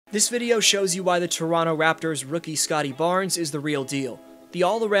This video shows you why the Toronto Raptors rookie Scottie Barnes is the real deal. The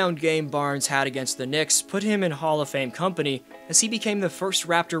all-around game Barnes had against the Knicks put him in Hall of Fame company, as he became the first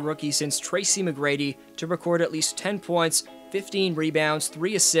Raptor rookie since Tracy McGrady to record at least 10 points, 15 rebounds,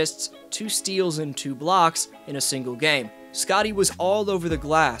 3 assists, 2 steals, and 2 blocks in a single game. Scottie was all over the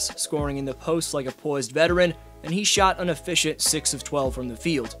glass, scoring in the post like a poised veteran, and he shot an efficient 6 of 12 from the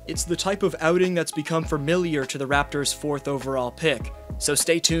field. It's the type of outing that's become familiar to the Raptors' 4th overall pick, so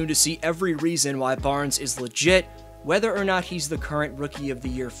stay tuned to see every reason why Barnes is legit, whether or not he's the current Rookie of the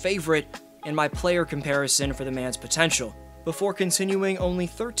Year favorite, and my player comparison for the man's potential. Before continuing, only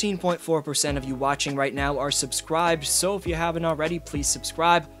 13.4% of you watching right now are subscribed, so if you haven't already, please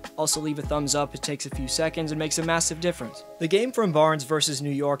subscribe. Also leave a thumbs up, it takes a few seconds and makes a massive difference. The game from Barnes versus New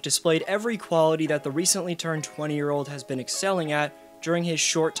York displayed every quality that the recently turned 20-year-old has been excelling at during his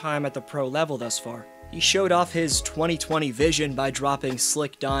short time at the pro level thus far. He showed off his 2020 vision by dropping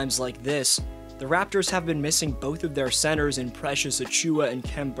slick dimes like this. The Raptors have been missing both of their centers in Precious Achiuwa and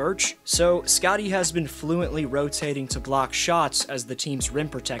Khem Birch, so Scottie has been fluently rotating to block shots as the team's rim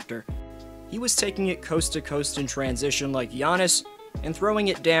protector. He was taking it coast to coast in transition like Giannis, and throwing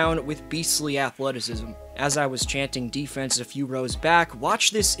it down with beastly athleticism. As I was chanting defense a few rows back,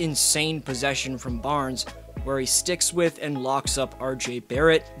 watch this insane possession from Barnes, where he sticks with and locks up RJ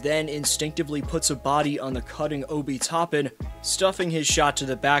Barrett, then instinctively puts a body on the cutting Obi Toppin, stuffing his shot to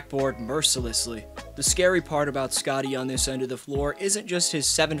the backboard mercilessly. The scary part about Scottie on this end of the floor isn't just his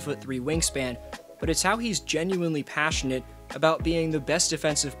 7'3" wingspan, but it's how he's genuinely passionate about being the best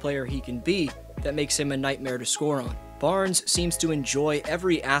defensive player he can be that makes him a nightmare to score on. Barnes seems to enjoy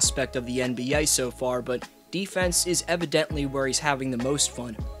every aspect of the NBA so far, but defense is evidently where he's having the most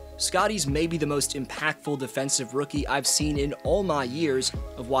fun. Scottie's maybe the most impactful defensive rookie I've seen in all my years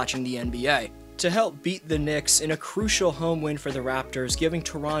of watching the NBA. To help beat the Knicks in a crucial home win for the Raptors, giving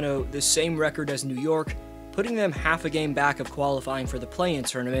Toronto the same record as New York, putting them half a game back of qualifying for the play-in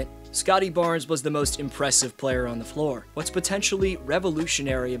tournament, Scottie Barnes was the most impressive player on the floor. What's potentially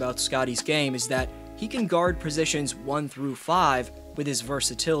revolutionary about Scottie's game is that he can guard positions 1 through 5 with his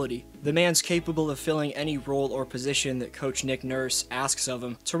versatility. The man's capable of filling any role or position that Coach Nick Nurse asks of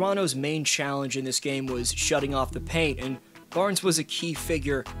him. Toronto's main challenge in this game was shutting off the paint, and Barnes was a key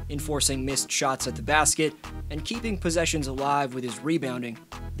figure in forcing missed shots at the basket and keeping possessions alive with his rebounding.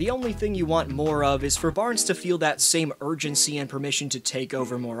 The only thing you want more of is for Barnes to feel that same urgency and permission to take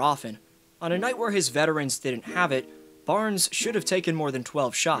over more often. On a night where his veterans didn't have it, Barnes should have taken more than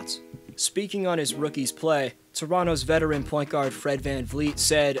 12 shots. Speaking on his rookie's play, Toronto's veteran point guard Fred VanVleet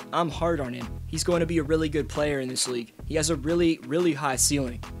said, "I'm hard on him. He's going to be a really good player in this league. He has a really high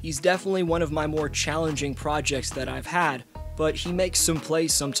ceiling. He's definitely one of my more challenging projects that I've had, but he makes some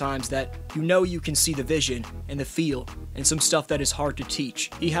plays sometimes that you can see the vision and the feel and some stuff that is hard to teach.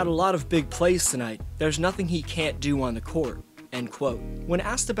 He had a lot of big plays tonight. There's nothing he can't do on the court." End quote. When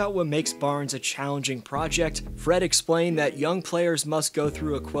asked about what makes Barnes a challenging project, Fred explained that young players must go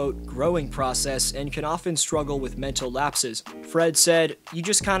through a quote, growing process and can often struggle with mental lapses. Fred said, "You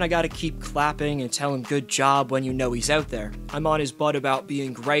just kinda gotta keep clapping and tell him good job when you know he's out there. I'm on his butt about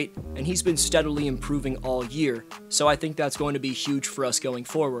being great, and he's been steadily improving all year, so I think that's going to be huge for us going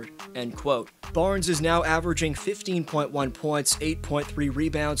forward." End quote. Barnes is now averaging 15.1 points, 8.3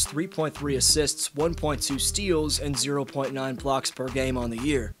 rebounds, 3.3 assists, 1.2 steals, and 0.9 blocks per game on the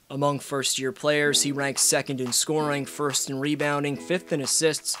year. Among first-year players, he ranks 2nd in scoring, 1st in rebounding, 5th in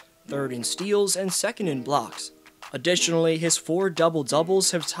assists, 3rd in steals, and 2nd in blocks. Additionally, his 4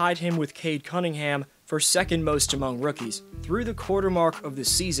 double-doubles have tied him with Cade Cunningham for 2nd most among rookies. Through the quarter mark of the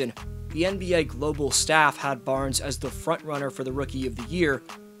season, the NBA Global staff had Barnes as the frontrunner for the Rookie of the Year,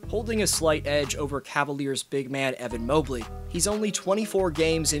 holding a slight edge over Cavaliers big man Evan Mobley. He's only 24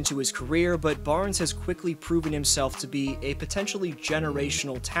 games into his career, but Barnes has quickly proven himself to be a potentially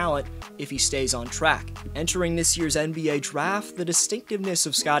generational talent if he stays on track. Entering this year's NBA draft, the distinctiveness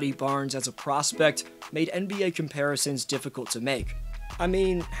of Scottie Barnes as a prospect made NBA comparisons difficult to make. I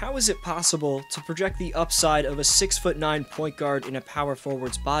mean, how is it possible to project the upside of a 6'9" point guard in a power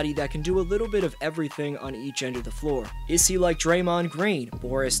forward's body that can do a little bit of everything on each end of the floor? Is he like Draymond Green,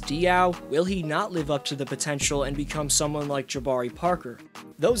 Boris Diaw? Will he not live up to the potential and become someone like Jabari Parker?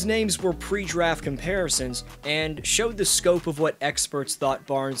 Those names were pre-draft comparisons and showed the scope of what experts thought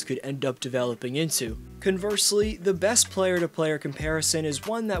Barnes could end up developing into. Conversely, the best player-to-player comparison is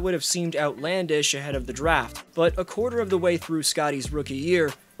one that would have seemed outlandish ahead of the draft, but a quarter of the way through Scottie's rookie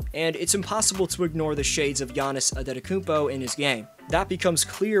year, and it's impossible to ignore the shades of Giannis Antetokounmpo in his game. That becomes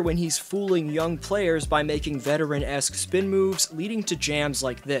clear when he's fooling young players by making veteran-esque spin moves leading to jams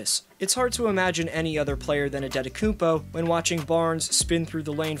like this. It's hard to imagine any other player than Antetokounmpo when watching Barnes spin through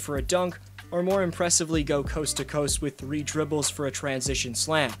the lane for a dunk, or more impressively go coast to coast with 3 dribbles for a transition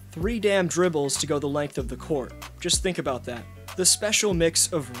slam. 3 damn dribbles to go the length of the court. Just think about that. The special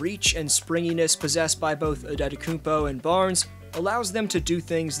mix of reach and springiness possessed by both Antetokounmpo and Barnes allows them to do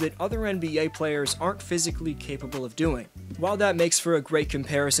things that other NBA players aren't physically capable of doing. While that makes for a great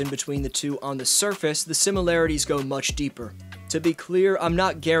comparison between the two on the surface, the similarities go much deeper. To be clear, I'm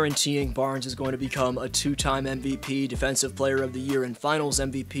not guaranteeing Barnes is going to become a 2-time MVP, Defensive Player of the Year, and Finals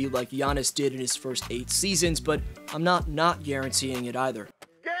MVP like Giannis did in his first 8 seasons, but I'm not guaranteeing it either.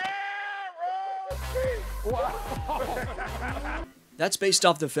 That's based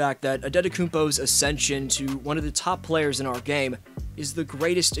off the fact that Antetokounmpo's ascension to one of the top players in our game is the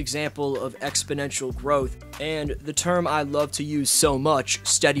greatest example of exponential growth, and the term I love to use so much,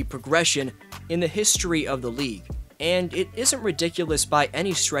 steady progression, in the history of the league. And it isn't ridiculous by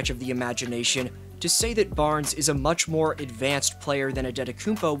any stretch of the imagination to say that Barnes is a much more advanced player than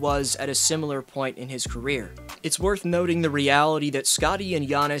Antetokounmpo was at a similar point in his career. It's worth noting the reality that Scottie and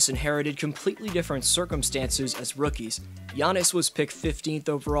Giannis inherited completely different circumstances as rookies. Giannis was picked 15th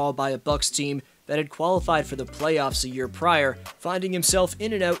overall by a Bucks team that had qualified for the playoffs a year prior, finding himself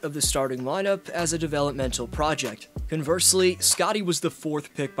in and out of the starting lineup as a developmental project. Conversely, Scottie was the 4th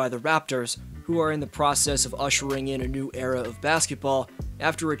pick by the Raptors, who are in the process of ushering in a new era of basketball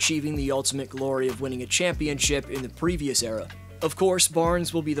after achieving the ultimate glory of winning a championship in the previous era. Of course,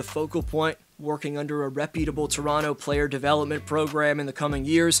 Barnes will be the focal point, working under a reputable Toronto player development program in the coming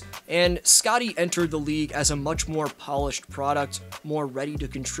years, and Scottie entered the league as a much more polished product, more ready to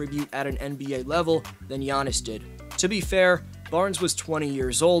contribute at an NBA level than Giannis did. To be fair, Barnes was 20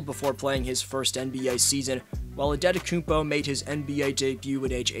 years old before playing his first NBA season, while Antetokounmpo made his NBA debut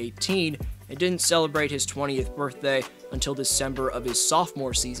at age 18 and didn't celebrate his 20th birthday until December of his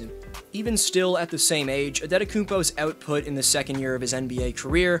sophomore season. Even still at the same age, Antetokounmpo's output in the second year of his NBA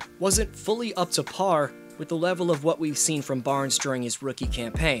career wasn't fully up to par with the level of what we've seen from Barnes during his rookie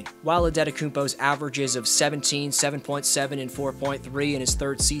campaign. While Antetokounmpo's averages of 17, 7.7, and 4.3 in his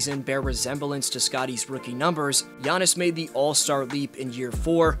 3rd season bear resemblance to Scottie's rookie numbers, Giannis made the All-Star leap in year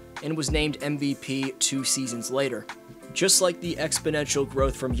 4 and was named MVP 2 seasons later. Just like the exponential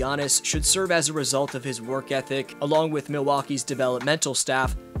growth from Giannis should serve as a result of his work ethic, along with Milwaukee's developmental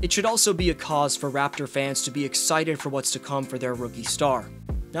staff, it should also be a cause for Raptor fans to be excited for what's to come for their rookie star.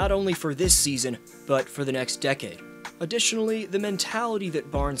 Not only for this season, but for the next decade. Additionally, the mentality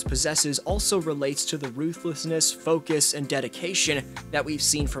that Barnes possesses also relates to the ruthlessness, focus, and dedication that we've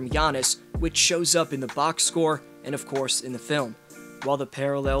seen from Giannis, which shows up in the box score and of course in the film. While the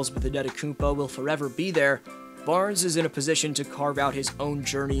parallels with Antetokounmpo will forever be there, Barnes is in a position to carve out his own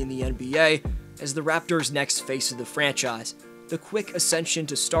journey in the NBA as the Raptors' next face of the franchise. The quick ascension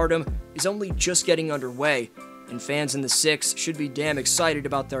to stardom is only just getting underway, and fans in the Six should be damn excited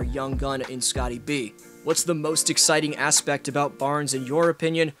about their young gun in Scottie B. What's the most exciting aspect about Barnes in your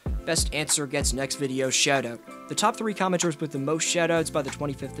opinion? Best answer gets next video's shoutout. The top 3 commenters with the most shoutouts by the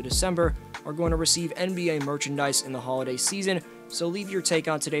 25th of December are going to receive NBA merchandise in the holiday season, so leave your take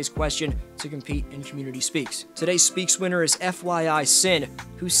on today's question to compete in Community Speaks. Today's Speaks winner is FYI Sin,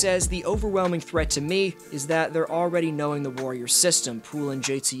 who says, the overwhelming threat to me is that they're already knowing the Warrior system. Poole and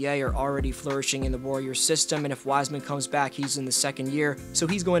JTA are already flourishing in the Warrior system, and if Wiseman comes back, he's in the 2nd year, so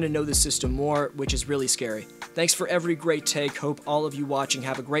he's going to know the system more, which is really scary. Thanks for every great take. Hope all of you watching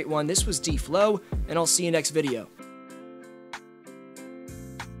have a great one. This was D-Flow, and I'll see you next video.